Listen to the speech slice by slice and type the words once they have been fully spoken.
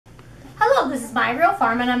Hello, this is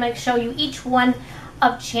Myrealfarm, and I'm going to show you each one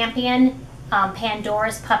of Champion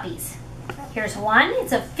Pandora's puppies. Here's one.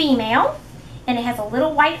 It's a female, and it has a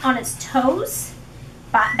little white on its toes,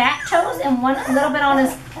 back toes, and a little bit on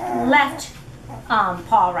his left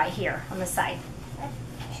paw right here on the side.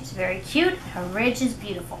 She's very cute. Her ridge is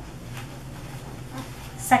beautiful.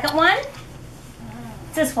 Second one,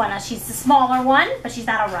 it's this one. Now, she's the smaller one, but she's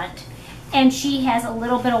not a runt. And she has a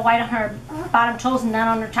little bit of white on her bottom toes and none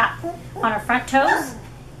on her top, on her front toes.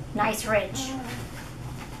 Nice ridge.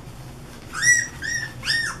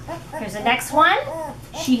 Here's the next one.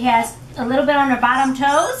 She has a little bit on her bottom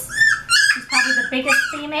toes. She's probably the biggest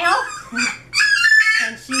female.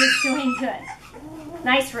 And she is doing good.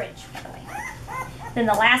 Nice ridge, by the way. Then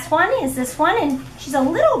the last one is this one, and she's a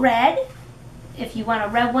little red. If you want a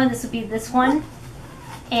red one, this would be this one.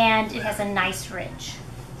 And it has a nice ridge.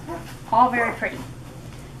 All very pretty.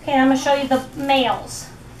 Okay, I'm going to show you the males.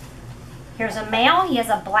 Here's a male. He has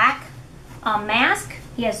a black mask.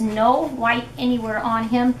 He has no white anywhere on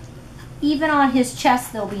him. Even on his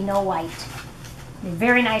chest, there'll be no white.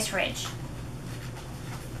 Very nice ridge.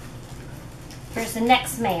 Here's the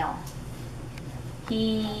next male.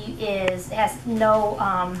 He has no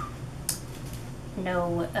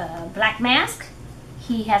black mask.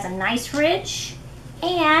 He has a nice ridge,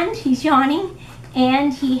 and he's yawning.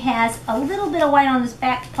 And he has a little bit of white on his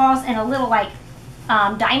back paws and a little like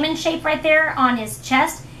diamond shape right there on his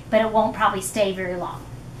chest, but it won't probably stay very long.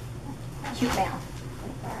 Cute male.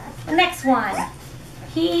 The next one,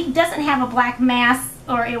 he doesn't have a black mask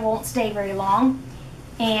or it won't stay very long.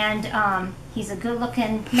 And he's a good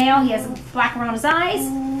looking male. He has black around his eyes,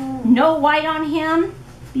 no white on him,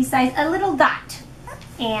 besides a little dot.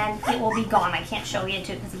 And it will be gone. I can't show you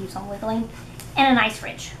too because he keeps on wiggling. And a nice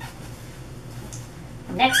ridge.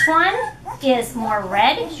 Next one is more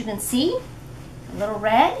red, as you can see, a little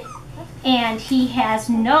red, and he has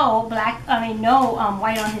no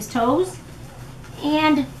white on his toes,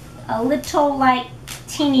 and a little like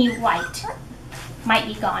teeny white might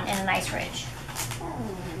be gone, and a nice ridge.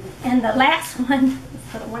 And the last one,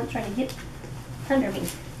 for the one trying to get under me,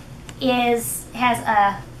 has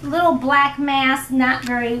a little black mask, not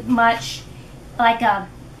very much, like a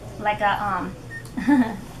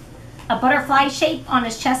butterfly shape on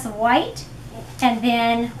his chest of white, and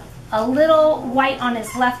then a little white on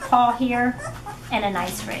his left paw here, and a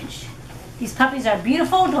nice ridge. These puppies are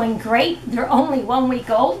beautiful, doing great. They're only 1 week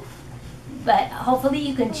old, but hopefully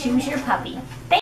you can choose your puppy.